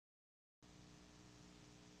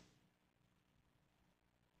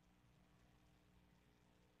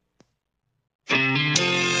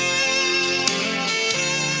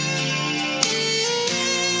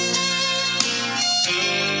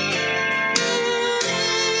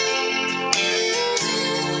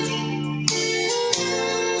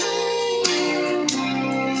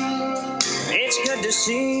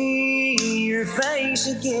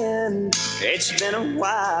It's been a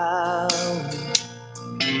while.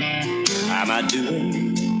 How am I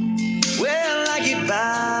doing? Well, I get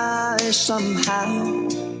by somehow.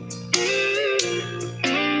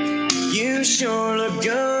 You sure look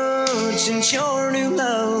good since your new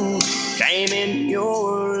love came in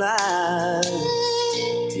your life.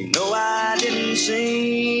 You know I didn't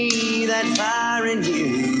see that fire in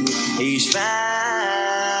you he's found.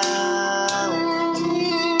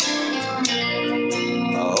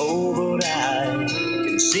 Oh, but I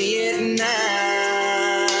can see it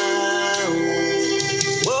now.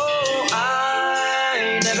 Oh,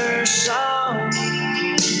 I never saw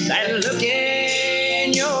that look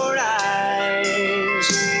in your eyes,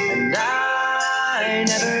 and I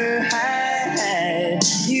never had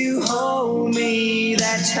you hold me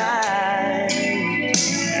that tight,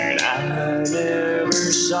 and I never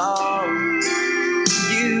saw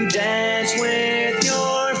you dance with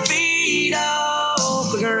your feet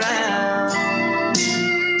off the ground.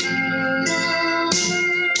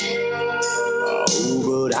 Oh,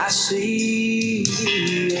 but I see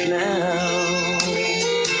it now.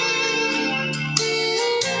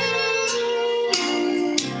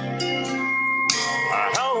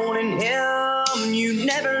 Holding him, you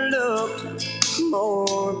never looked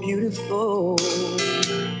more beautiful.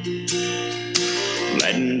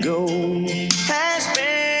 Letting go has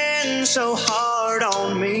been so hard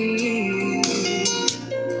on me.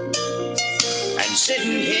 And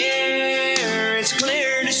sitting here, it's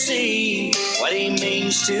clear to see what he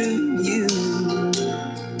means to you.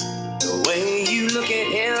 The way you look at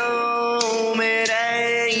him, it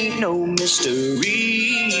ain't no mystery.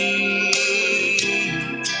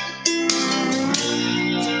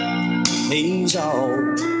 He's all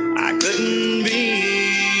I couldn't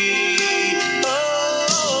be.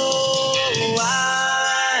 Oh,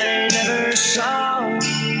 I never saw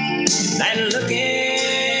that look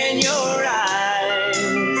in your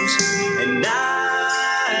eyes, and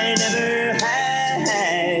I never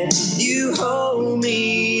had you hold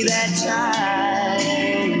me that tight,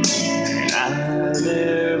 and I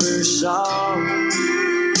never saw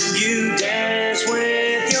you dance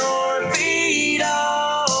with your feet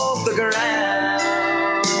off the ground.